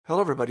Hello,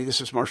 everybody. This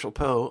is Marshall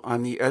Poe.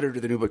 I'm the editor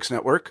of the New Books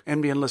Network.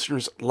 NBN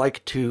listeners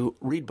like to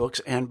read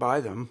books and buy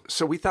them.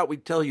 So we thought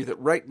we'd tell you that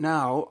right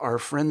now, our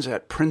friends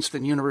at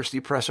Princeton University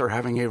Press are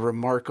having a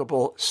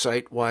remarkable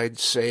site-wide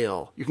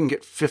sale. You can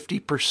get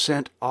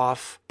 50%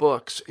 off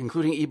books,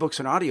 including ebooks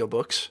and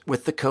audiobooks,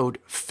 with the code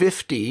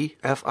 50,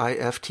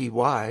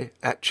 F-I-F-T-Y,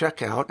 at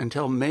checkout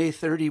until May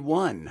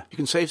 31. You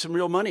can save some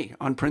real money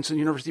on Princeton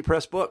University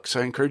Press books.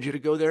 I encourage you to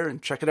go there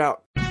and check it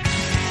out.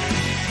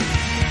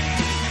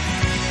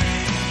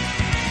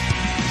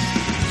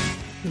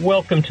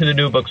 Welcome to the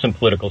New Books in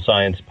Political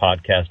Science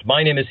podcast.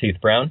 My name is Heath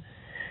Brown.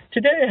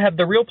 Today I have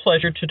the real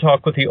pleasure to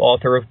talk with the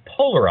author of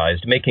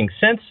Polarized, Making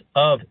Sense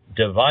of a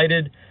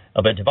Divided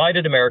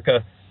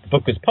America. The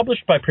book was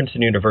published by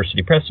Princeton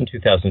University Press in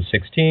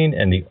 2016,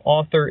 and the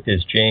author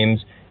is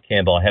James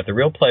Campbell. I have the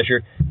real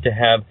pleasure to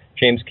have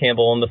James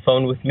Campbell on the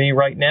phone with me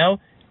right now.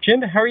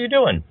 Jim, how are you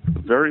doing?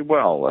 Very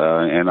well,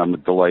 and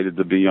I'm delighted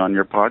to be on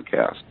your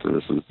podcast.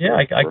 This is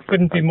I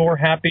couldn't be more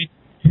happy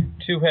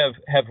to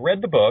have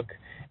read the book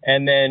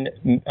and then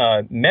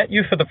met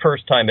you for the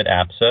first time at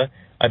APSA.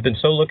 I've been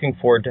so looking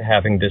forward to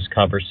having this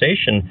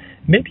conversation.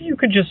 Maybe you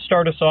could just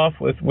start us off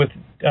with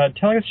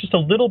telling us just a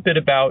little bit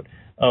about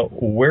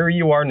where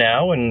you are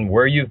now and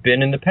where you've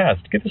been in the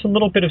past. Give us a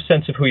little bit of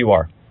sense of who you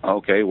are.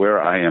 Okay,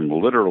 where I am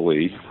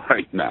literally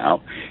right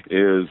now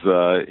is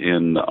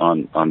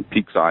on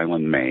Peaks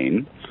Island,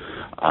 Maine.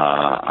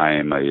 I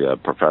am a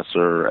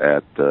professor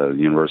at the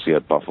University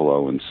at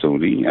Buffalo in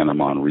SUNY, and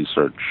I'm on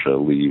research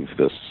leave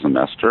this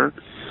semester.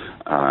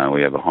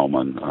 We have a home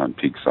on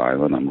Peaks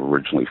Island. I'm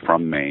originally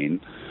from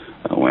Maine.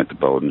 I went to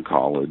Bowdoin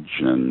College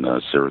and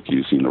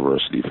Syracuse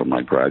University for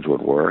my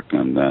graduate work,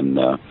 and then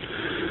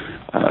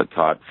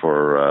taught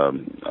for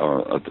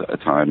a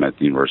time at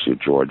the University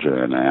of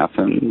Georgia in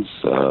Athens,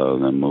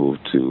 then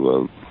moved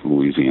to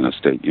Louisiana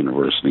State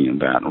University in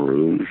Baton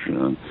Rouge.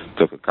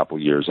 Took a couple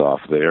years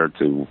off there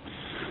to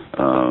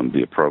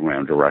be a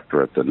program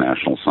director at the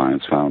National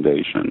Science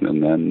Foundation,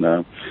 and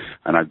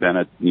I've been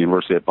at the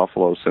University at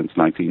Buffalo since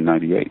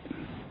 1998.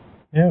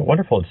 Yeah,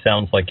 wonderful. It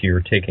sounds like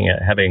you're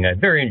having a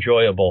very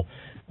enjoyable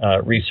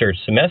research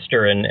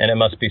semester, and it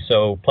must be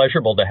so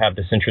pleasurable to have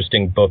this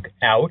interesting book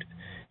out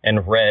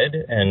and read,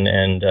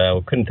 and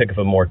couldn't think of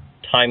a more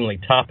timely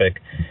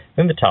topic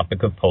than the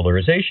topic of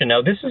polarization.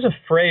 Now, this is a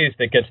phrase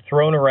that gets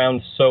thrown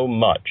around so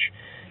much,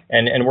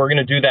 and we're going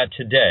to do that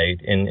today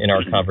in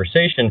our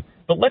conversation.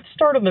 But let's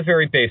start on the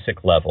very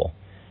basic level.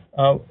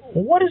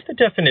 What is the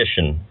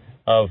definition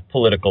of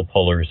political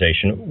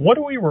polarization? What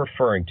are we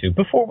referring to?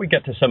 Before we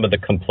get to some of the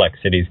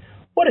complexities,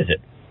 what is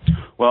it?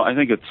 Well, I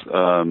think it's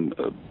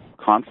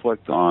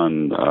conflict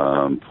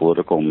on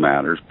political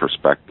matters,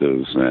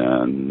 perspectives,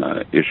 and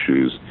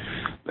issues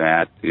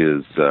that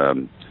is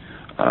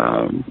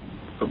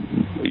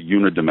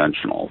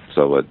unidimensional.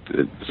 So it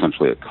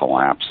essentially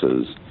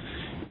collapses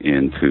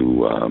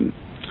into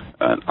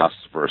an us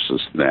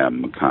versus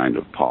them kind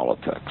of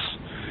politics.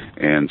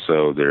 And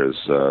so there's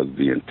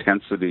the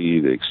intensity,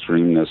 the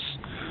extremeness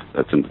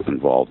that's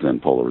involved in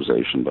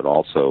polarization, but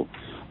also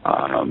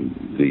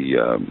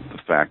the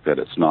fact that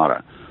it's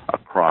not a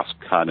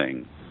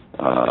cross-cutting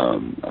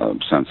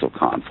sense of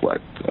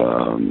conflict,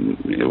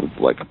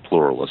 like a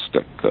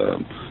pluralistic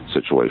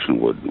situation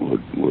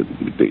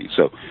would be.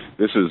 So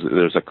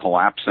there's a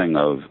collapsing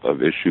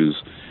of issues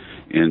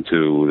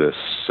into this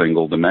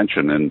single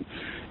dimension, and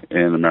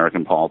in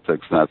American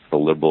politics, that's the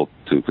liberal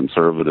to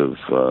conservative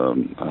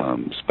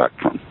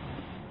spectrum.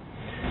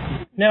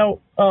 Now,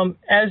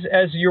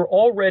 as you're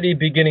already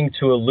beginning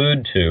to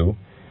allude to,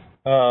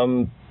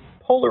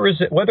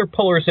 whether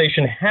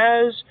polarization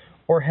has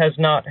or has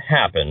not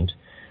happened,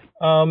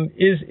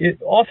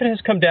 it often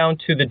has come down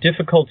to the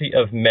difficulty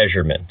of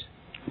measurement.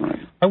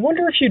 Right. I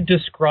wonder if you'd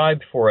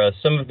describe for us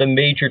some of the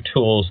major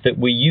tools that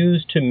we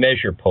use to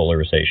measure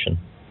polarization.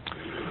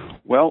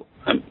 Well,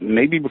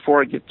 maybe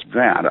before I get to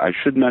that, I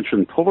should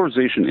mention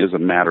polarization is a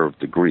matter of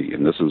degree,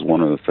 and this is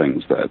one of the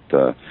things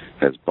that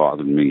has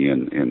bothered me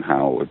in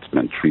how it's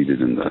been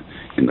treated in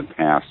the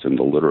past in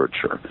the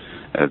literature,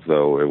 as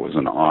though it was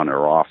an on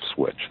or off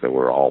switch, that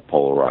we're all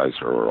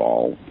polarized or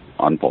all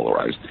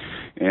unpolarized.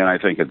 And I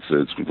think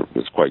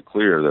it's quite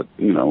clear that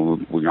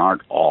we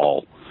aren't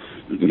all.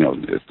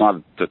 It's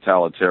not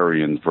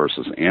totalitarians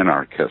versus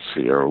anarchists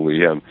here.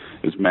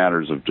 It's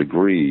matters of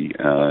degree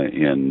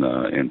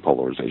in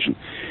polarization.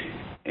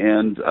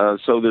 And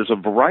so there's a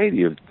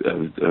variety of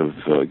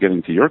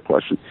getting to your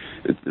question,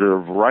 there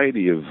are a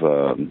variety of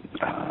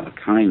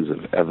kinds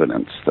of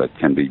evidence that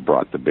can be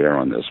brought to bear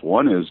on this.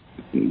 One is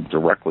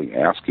directly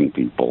asking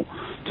people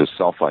to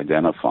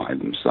self-identify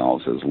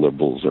themselves as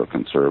liberals or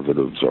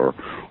conservatives or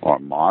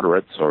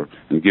moderates,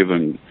 and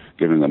giving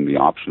them the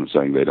option of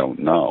saying they don't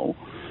know.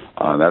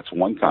 That's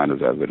one kind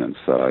of evidence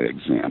that I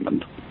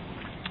examined.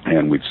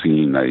 And we've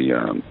seen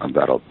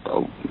that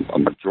a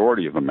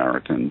majority of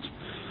Americans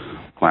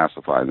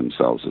classify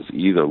themselves as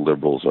either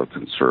liberals or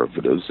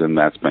conservatives, and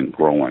that's been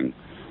growing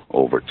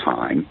over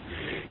time.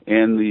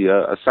 And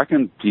a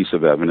second piece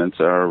of evidence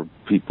are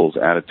people's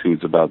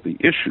attitudes about the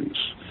issues.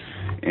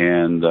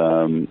 and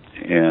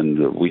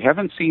we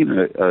haven't seen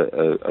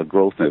a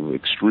growth of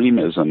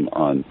extremism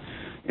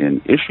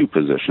in issue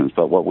positions,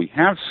 but what we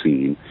have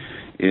seen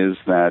is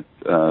that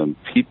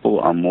people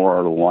are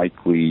more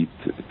likely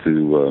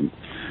to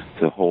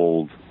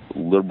hold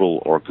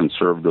liberal or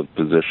conservative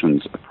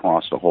positions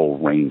across a whole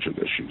range of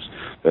issues.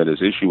 That is,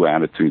 issue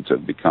attitudes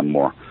have become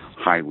more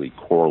highly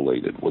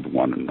correlated with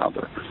one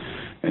another.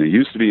 And it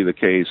used to be the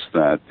case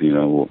that,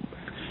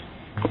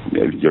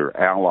 your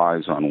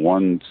allies on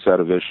one set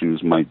of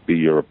issues might be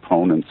your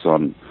opponents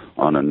on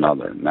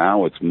another.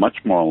 Now it's much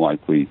more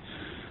likely,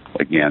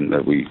 again,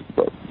 that we've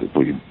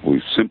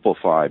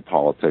simplified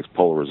politics.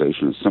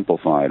 Polarization has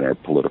simplified our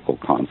political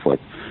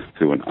conflict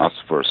to an us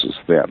versus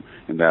them,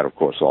 and that, of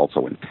course,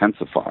 also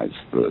intensifies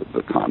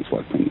the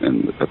conflict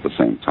at the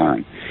same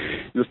time.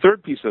 The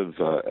third piece of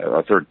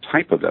a third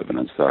type of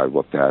evidence that I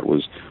looked at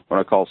was what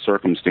I call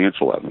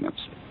circumstantial evidence.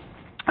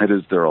 That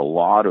is, there are a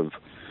lot of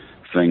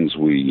things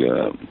we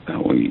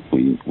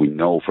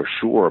know for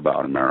sure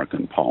about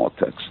American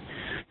politics,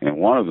 and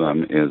one of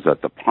them is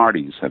that the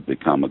parties have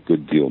become a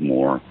good deal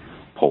more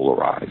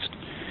polarized.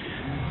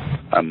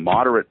 A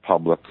moderate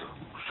public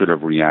should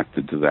have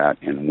reacted to that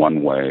in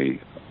one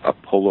way. A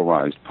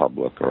polarized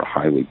public, or a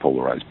highly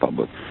polarized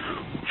public,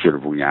 should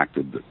have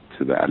reacted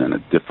to that in a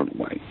different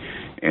way.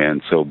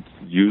 And so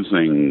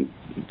using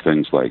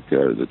things like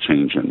the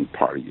change in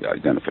party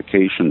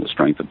identification, the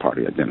strength of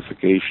party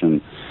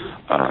identification,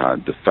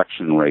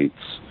 defection rates,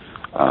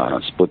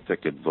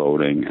 split-ticket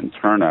voting, and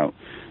turnout,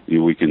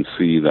 we can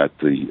see that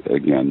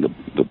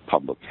the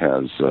public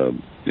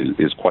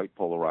is quite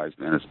polarized,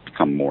 and it's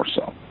become more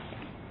so.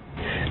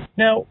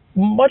 Now,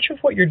 much of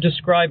what you're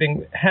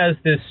describing has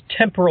this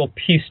temporal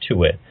piece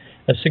to it,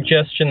 a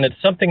suggestion that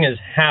something has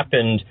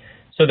happened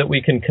so that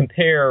we can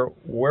compare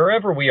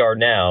wherever we are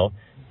now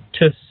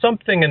to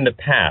something in the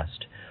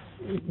past.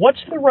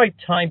 What's the right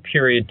time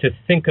period to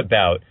think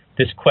about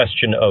this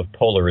question of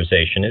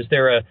polarization? Is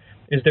there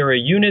a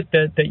unit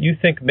that you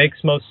think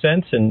makes most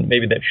sense and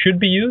maybe that should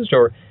be used,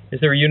 or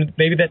is there a unit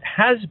maybe that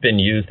has been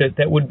used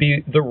that would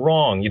be the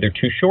wrong, either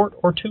too short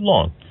or too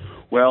long?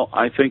 Well,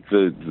 I think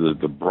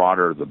the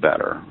broader the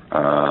better,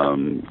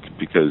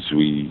 because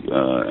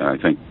I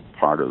think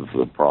part of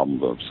the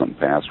problem of some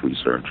past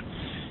research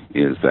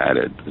is that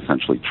it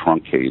essentially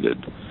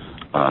truncated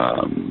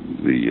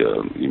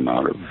the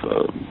amount of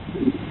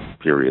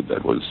period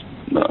that was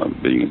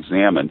being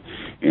examined,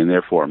 and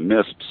therefore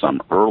missed some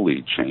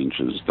early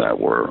changes that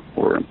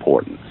were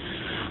important.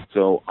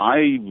 So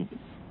I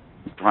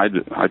try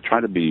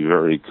to be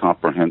very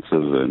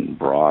comprehensive and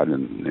broad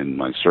in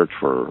my search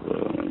for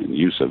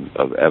use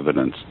of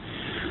evidence.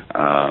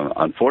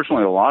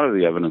 Unfortunately, a lot of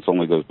the evidence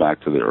only goes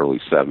back to the early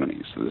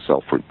 70s. The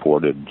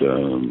self-reported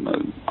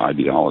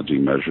ideology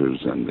measures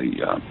and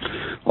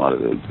a lot of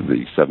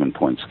the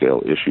 7-point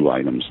scale issue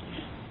items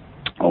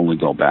only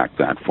go back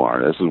that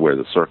far. This is where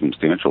the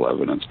circumstantial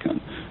evidence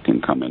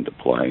can come into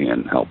play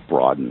and help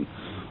broaden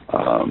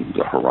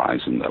the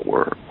horizon that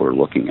we're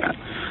looking at.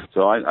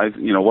 So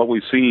what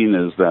we've seen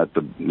is that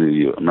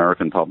the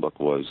American public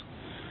was,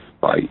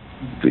 by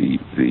the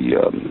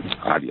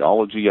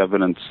ideology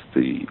evidence,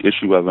 the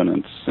issue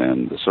evidence,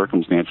 and the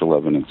circumstantial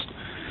evidence,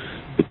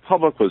 the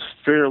public was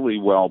fairly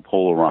well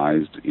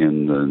polarized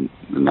in the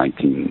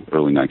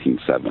early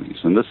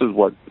 1970s, and this is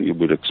what you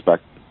would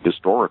expect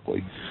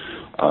historically.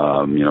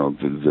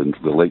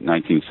 The late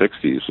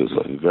 1960s was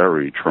a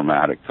very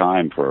traumatic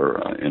time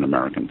in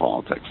American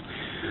politics.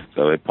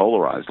 So it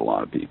polarized a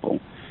lot of people,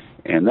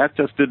 and that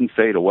just didn't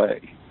fade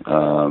away.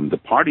 The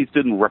parties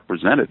didn't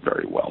represent it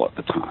very well at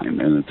the time,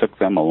 and it took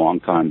them a long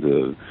time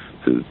to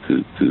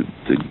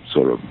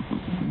sort of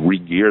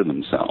re-gear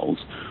themselves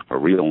or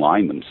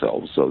realign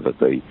themselves so that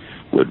they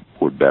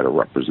would better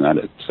represent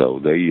it. So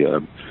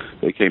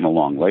they came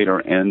along later,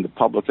 and the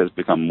public has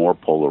become more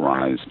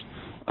polarized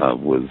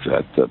with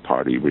that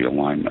party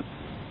realignment.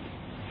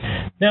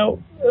 Now,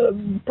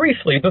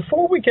 briefly,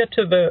 before we get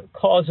to the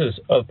causes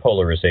of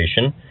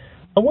polarization,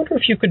 I wonder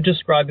if you could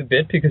describe a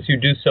bit, because you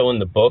do so in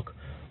the book,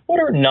 what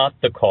are not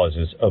the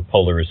causes of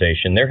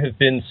polarization? There have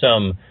been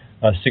some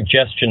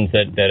suggestions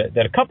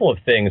that a couple of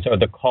things are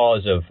the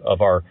cause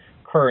of our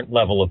current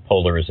level of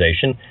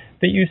polarization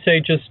that you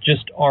say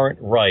just aren't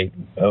right.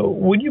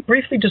 Would you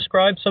briefly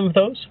describe some of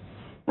those?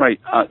 Right.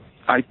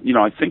 I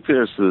think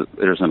there's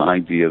an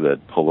idea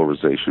that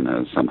polarization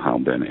has somehow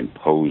been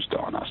imposed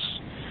on us,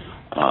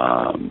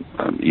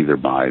 either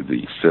by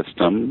the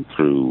system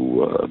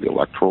through the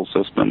electoral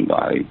system,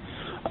 by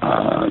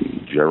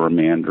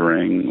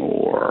gerrymandering,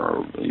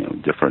 or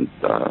different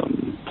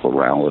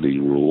plurality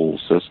rule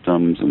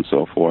systems and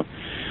so forth,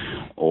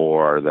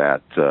 or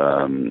that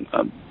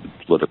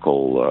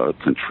political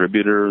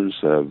contributors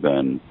have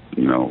been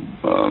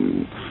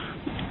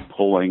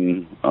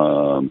pulling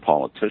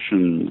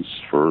politicians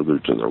further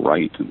to the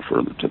right and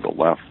further to the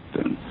left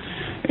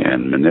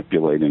and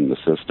manipulating the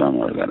system,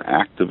 or that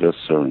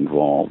activists are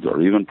involved,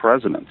 or even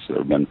presidents. There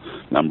have been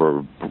a number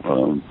of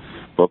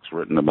books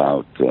written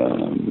about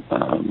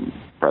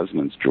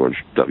presidents, George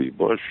W.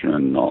 Bush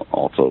and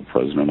also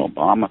President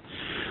Obama,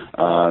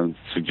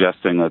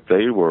 suggesting that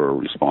they were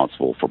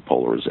responsible for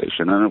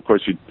polarization. And of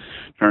course, you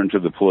turn to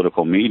the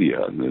political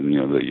media,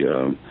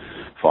 the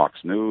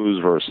Fox News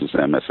versus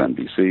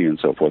MSNBC and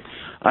so forth.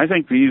 I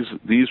think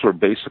these were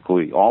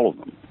basically, all of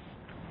them,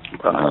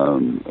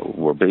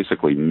 were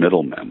basically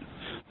middlemen.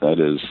 That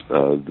is,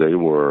 they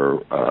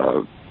were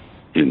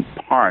in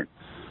part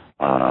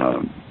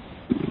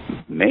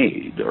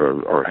made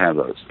or have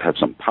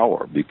some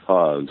power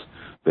because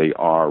they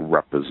are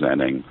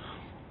representing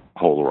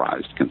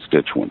polarized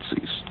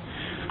constituencies.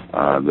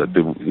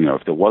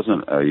 If there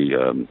wasn't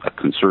a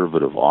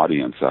conservative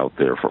audience out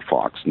there for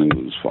Fox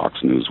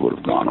News would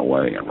have gone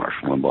away, and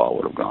Rush Limbaugh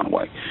would have gone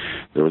away.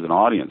 There was an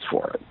audience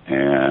for it,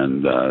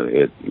 and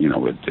it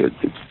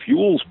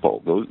fuels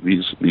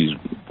these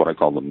what I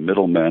call the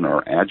middlemen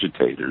or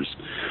agitators.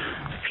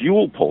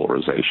 Fuel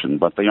polarization,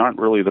 but they aren't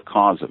really the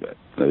cause of it.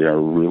 They are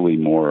really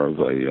more of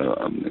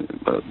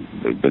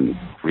they've been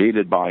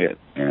created by it,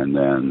 and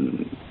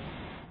then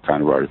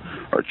kind of are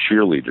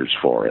cheerleaders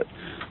for it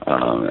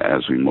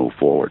as we move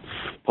forward.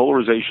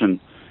 Polarization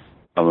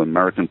of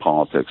American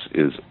politics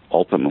is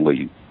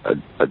ultimately a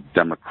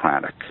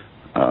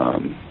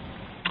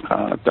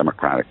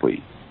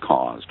democratically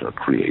caused or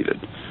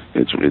created.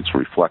 It's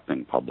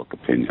reflecting public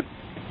opinion.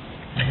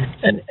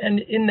 And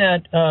in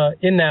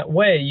that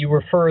way, you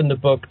refer in the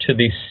book to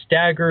the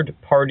staggered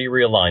party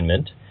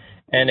realignment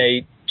and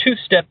a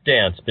two-step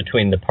dance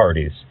between the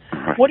parties.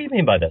 Right. What do you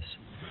mean by this?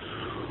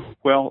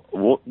 Well,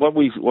 what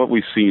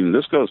we've seen,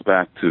 this goes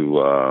back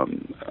to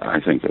I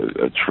think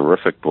a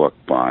terrific book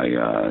by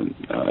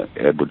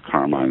Ted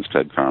Carmines,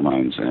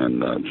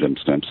 and Jim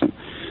Stimson,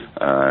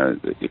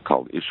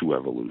 called Issue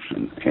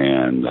Evolution,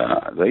 and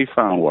they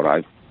found what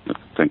I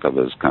think of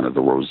as kind of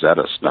the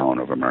Rosetta Stone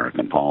of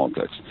American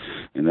politics,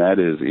 and that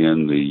is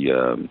in the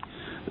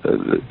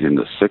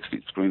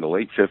 60s, between the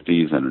late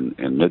 50s and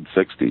mid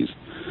 60s,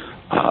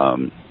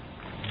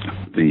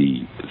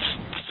 the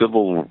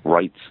civil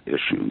rights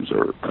issues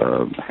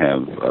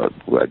have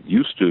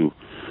used to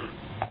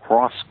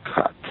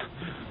cross-cut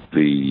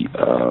the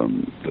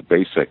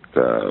basic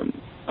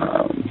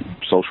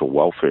social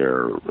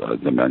welfare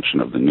dimension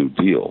of the New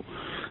Deal.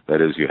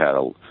 That is, you had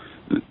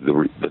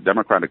the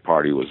Democratic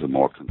Party was a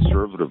more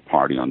conservative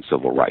party on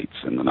civil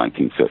rights in the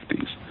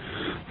 1950s.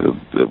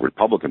 The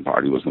Republican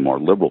Party was the more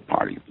liberal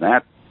party.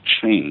 That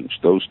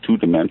changed. Those two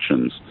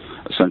dimensions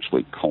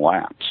essentially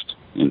collapsed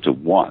into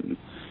one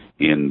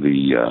in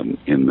the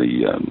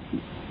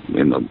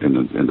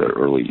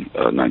early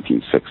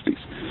 1960s,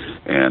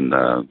 and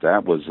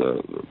that was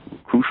a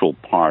crucial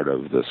part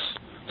of this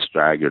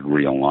staggered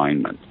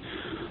realignment.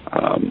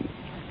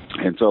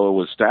 And so it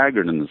was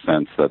staggered in the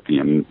sense that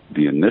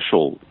the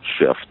initial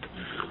shift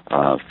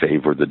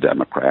favored the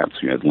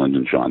Democrats. You had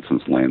Lyndon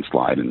Johnson's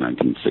landslide in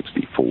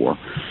 1964.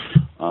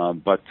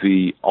 But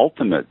the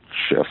ultimate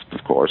shift,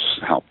 of course,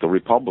 helped the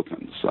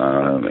Republicans.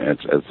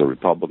 As the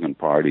Republican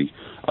Party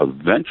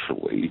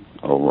eventually,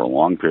 over a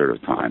long period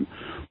of time,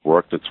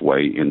 worked its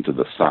way into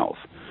the South.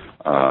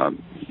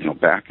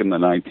 Back in the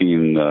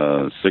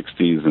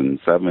 1960s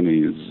and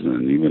 70s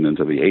and even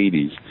into the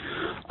 80s,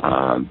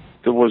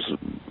 there was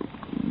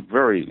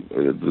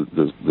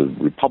the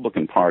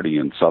Republican Party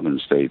in southern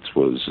states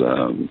was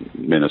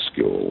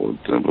minuscule,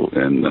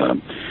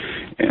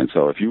 and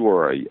so if you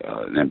were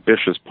an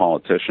ambitious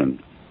politician,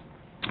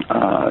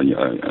 a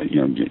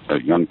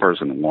young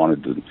person who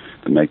wanted to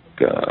make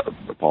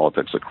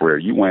politics a career,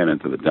 you went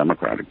into the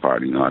Democratic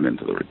Party, not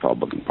into the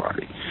Republican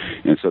Party,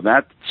 and so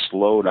that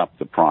slowed up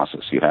the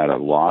process. You had a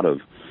lot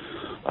of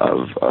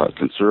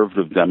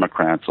conservative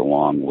Democrats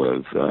along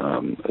with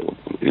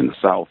in the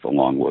South,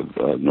 along with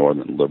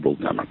northern liberal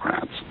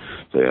Democrats.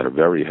 They had a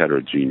very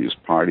heterogeneous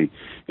party,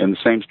 and the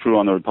same's true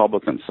on the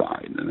Republican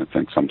side. And I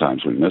think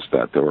sometimes we miss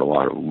that. There were a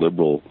lot of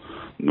liberal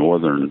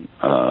northern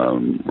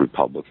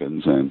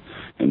Republicans and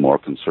more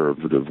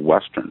conservative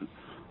Western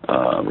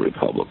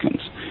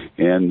Republicans.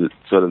 And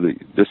sort of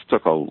this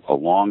took a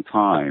long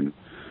time,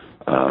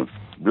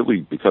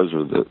 really because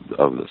of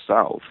the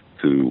South,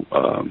 to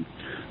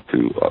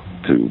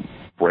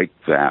break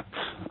that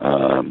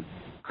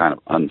kind of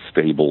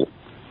unstable,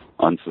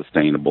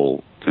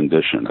 unsustainable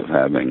condition of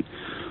having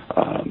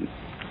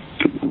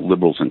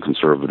liberals and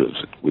conservatives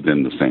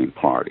within the same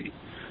party.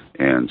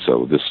 And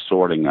so this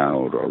sorting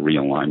out or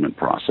realignment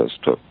process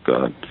took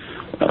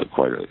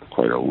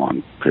quite a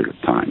long period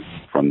of time,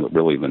 from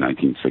really the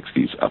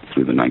 1960s up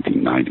through the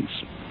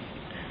 1990s.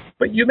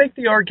 But you make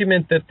the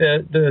argument that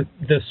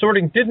the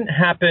sorting didn't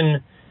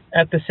happen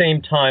at the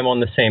same time on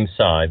the same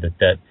side,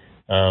 that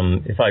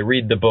if I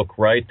read the book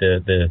right,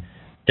 the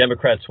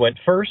Democrats went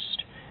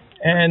first,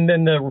 and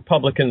then the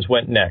Republicans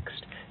went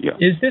next. Yeah.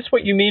 Is this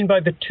what you mean by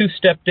the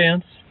two-step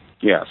dance?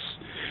 Yes.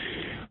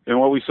 And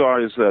what we saw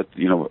is that,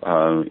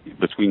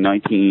 between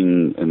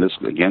and this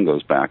again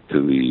goes back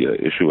to the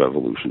Issue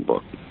Evolution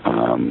book,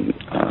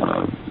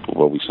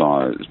 what we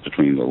saw is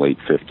between the late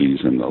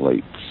 50s and the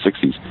late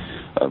 60s,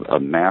 a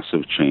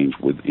massive change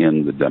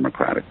within the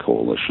Democratic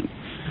coalition.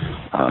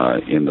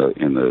 In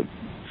the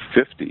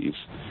 50s,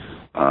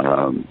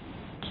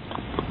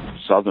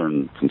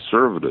 Southern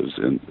conservatives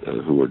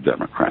who were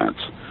Democrats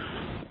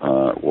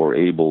were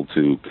able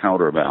to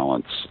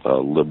counterbalance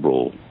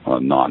liberal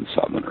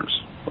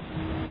non-Southerners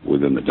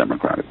within the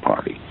Democratic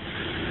Party.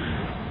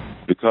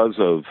 Because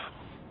of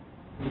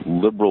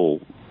liberal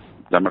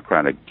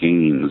Democratic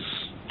gains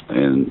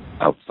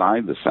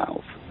outside the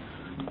South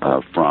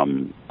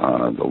from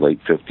the late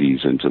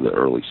 50s into the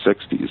early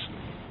 60s,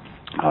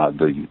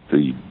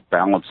 the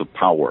balance of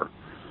power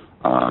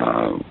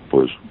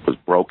was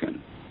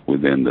broken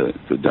within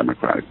the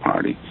Democratic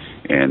Party,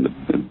 and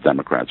the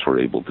Democrats were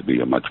able to be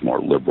a much more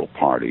liberal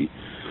party.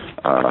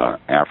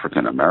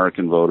 African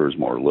American voters,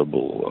 more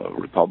liberal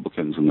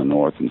Republicans in the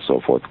North, and so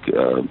forth,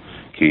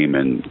 came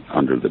in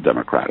under the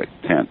Democratic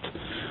tent,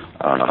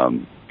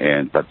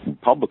 but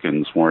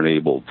Republicans weren't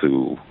able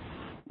to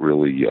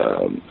really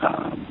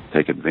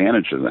take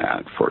advantage of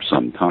that for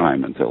some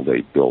time until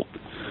they built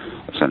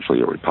essentially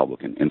a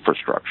Republican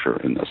infrastructure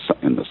in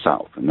the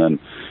South. And then,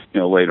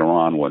 later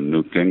on, when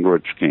Newt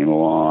Gingrich came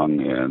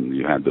along and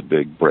you had the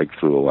big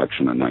breakthrough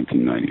election in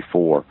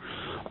 1994,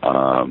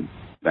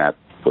 that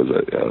was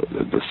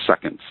the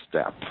second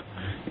step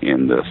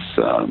in this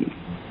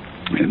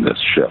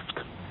shift.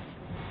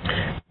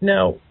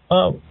 Now,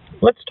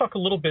 let's talk a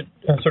little bit,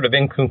 sort of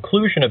in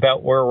conclusion,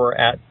 about where we're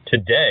at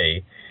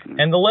today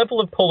and the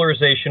level of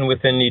polarization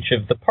within each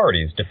of the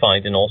parties,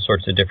 defined in all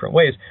sorts of different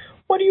ways.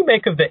 What do you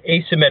make of the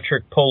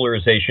asymmetric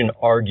polarization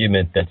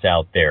argument that's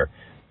out there?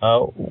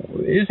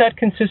 Is that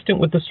consistent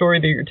with the story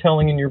that you're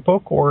telling in your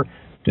book, or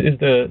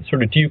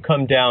do you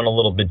come down a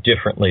little bit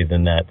differently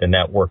than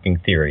that working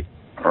theory?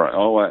 All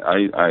right.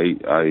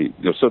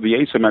 So the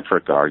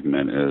asymmetric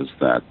argument is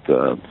that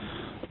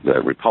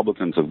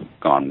Republicans have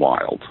gone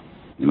wild.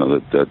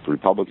 That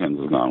Republicans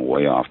have gone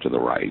way off to the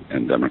right,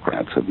 and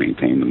Democrats have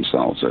maintained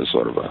themselves as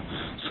sort of a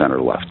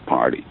center-left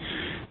party.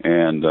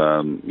 And,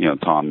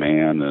 Tom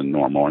Mann and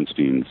Norm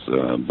Ornstein's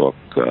book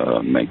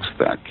makes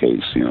that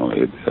case.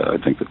 I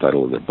think the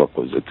title of the book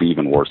was "It's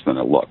Even Worse Than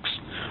It Looks."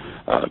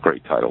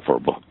 Great title for a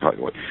book, by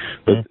the way.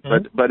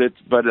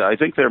 But I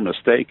think they're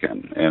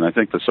mistaken, and I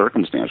think the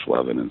circumstantial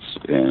evidence,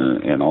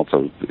 and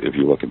also if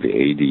you look at the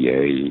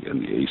ADA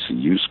and the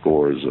ACU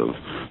scores of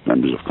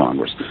members of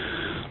Congress,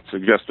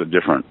 suggest a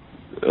different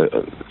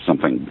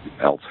something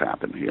else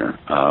happened here,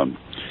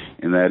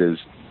 and that is,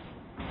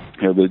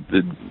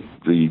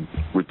 the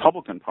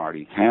Republican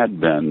Party had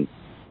been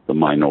the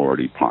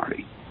minority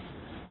party.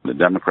 The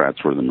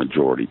Democrats were the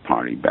majority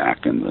party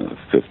back in the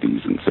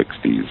 50s and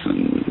 60s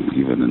and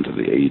even into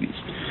the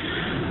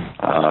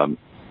 80s.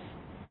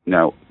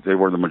 Now, they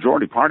were the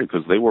majority party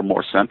because they were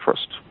more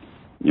centrist.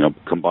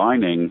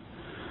 Combining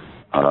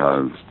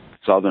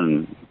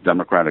Southern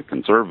Democratic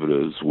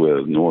conservatives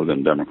with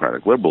Northern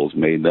Democratic liberals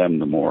made them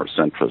the more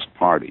centrist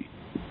party.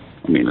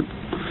 I mean,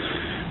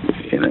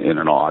 in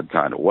an odd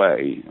kind of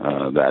way,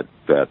 that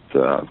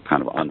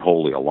kind of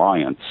unholy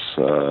alliance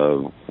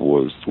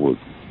was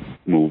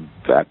moved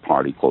that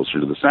party closer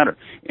to the center,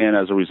 and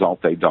as a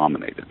result, they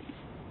dominated.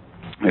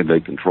 And they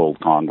controlled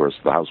Congress,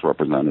 the House of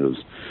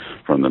Representatives,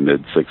 from the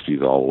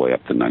mid-'60s all the way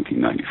up to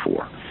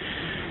 1994.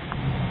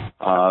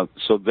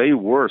 So they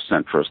were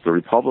centrist. The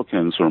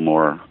Republicans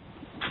were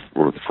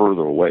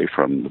further away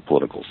from the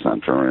political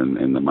center and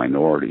in the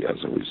minority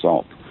as a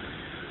result.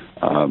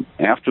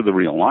 After the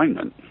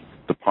realignment,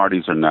 the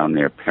parties are now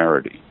near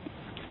parity.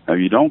 Now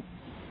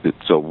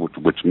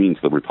which means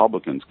the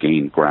Republicans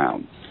gained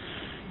ground.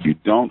 You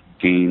don't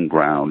gain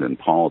ground in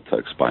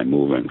politics by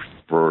moving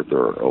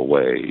further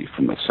away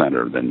from the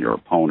center than your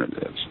opponent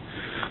is.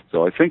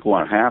 So I think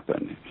what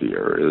happened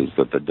here is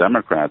that the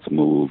Democrats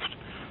moved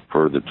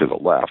further to the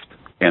left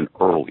and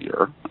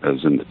earlier,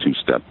 as in the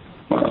two-step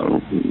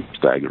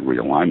staggered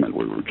realignment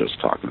we were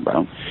just talking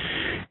about.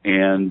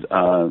 And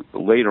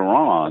later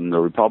on, the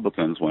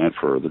Republicans went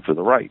further to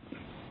the right.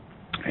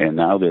 And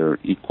now they're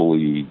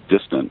equally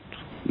distant.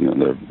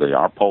 They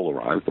are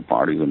polarized. The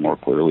parties are more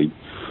clearly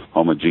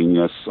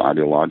homogeneous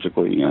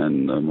ideologically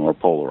and more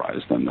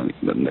polarized than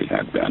they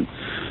had been.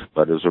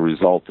 But as a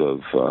result of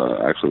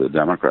actually the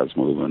Democrats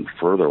moving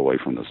further away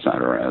from the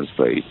center as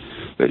they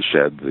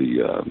shed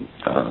the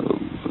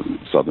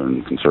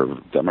Southern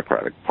conservative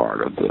Democratic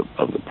part of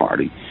the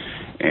party,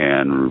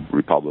 and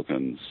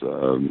Republicans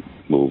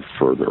move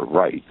further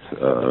right.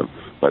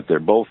 But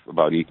they're both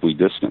about equally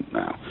distant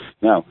now.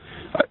 Now,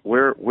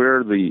 where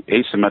the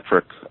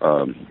asymmetric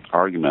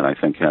argument I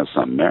think has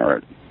some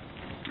merit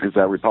is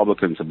that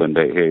Republicans have been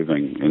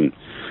behaving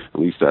at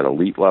least at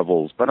elite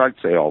levels, but I'd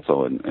say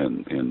also in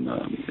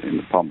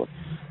the public,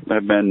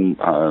 have been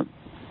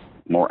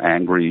more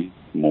angry,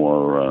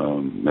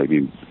 more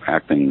maybe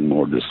acting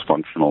more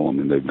dysfunctional. I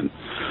mean, they've been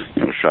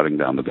shutting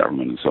down the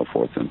government and so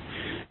forth, and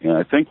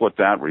I think what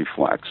that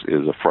reflects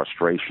is a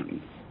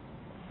frustration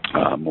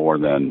more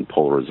than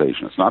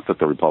polarization. It's not that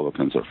the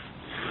Republicans are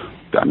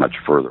that much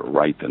further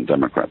right than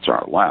Democrats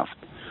are left,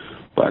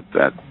 but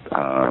that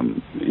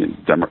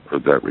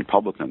that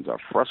Republicans are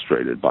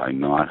frustrated by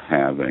not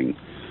having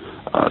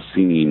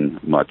seen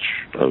much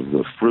of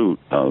the fruit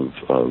of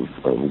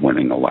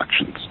winning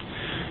elections.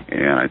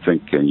 And I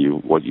think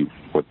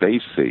what they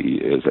see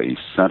is a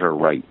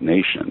center-right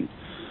nation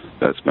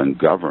that's been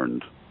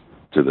governed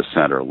to the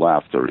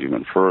center-left or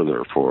even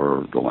further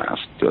for the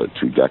last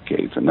 2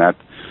 decades. And that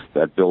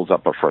builds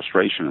up a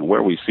frustration. And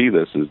where we see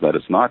this is that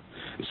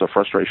it's a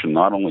frustration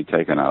not only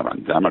taken out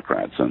on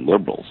Democrats and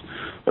liberals,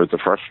 but it's a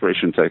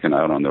frustration taken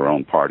out on their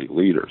own party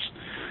leaders.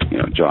 You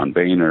know, John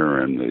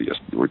Boehner and the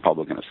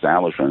Republican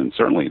establishment, and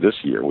certainly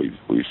this year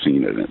we've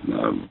seen it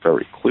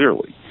very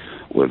clearly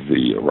with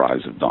the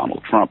rise of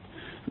Donald Trump.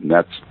 And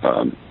that's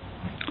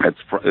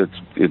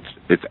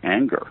it's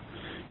anger,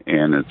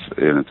 and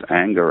it's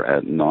anger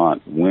at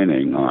not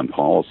winning on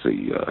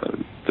policy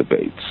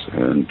debates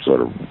and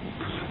sort of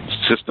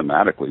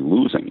systematically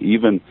losing.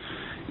 Even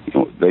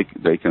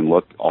they can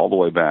look all the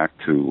way back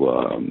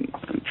to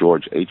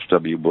George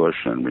H.W. Bush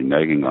and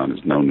reneging on his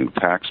no new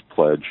tax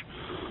pledge,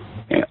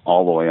 and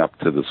all the way up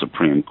to the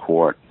Supreme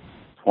Court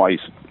twice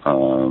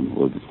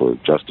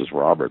with Justice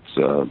Roberts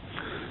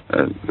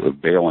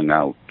bailing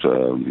out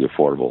the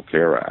Affordable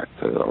Care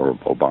Act or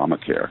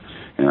Obamacare.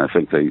 And I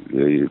think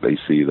they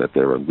see that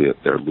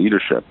their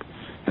leadership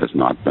has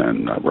not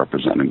been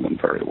representing them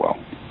very well.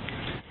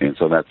 And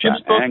so that's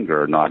that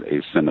anger, not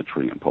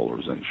asymmetry and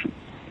polarization.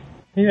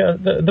 Yeah,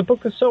 the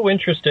book is so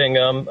interesting.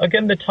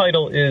 Again, the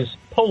title is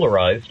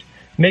Polarized,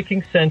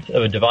 Making Sense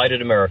of a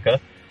Divided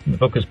America. The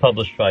book was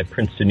published by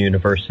Princeton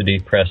University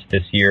Press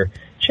this year.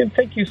 Jim,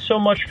 thank you so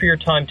much for your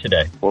time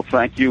today. Well,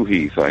 thank you,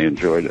 Heath. I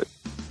enjoyed it.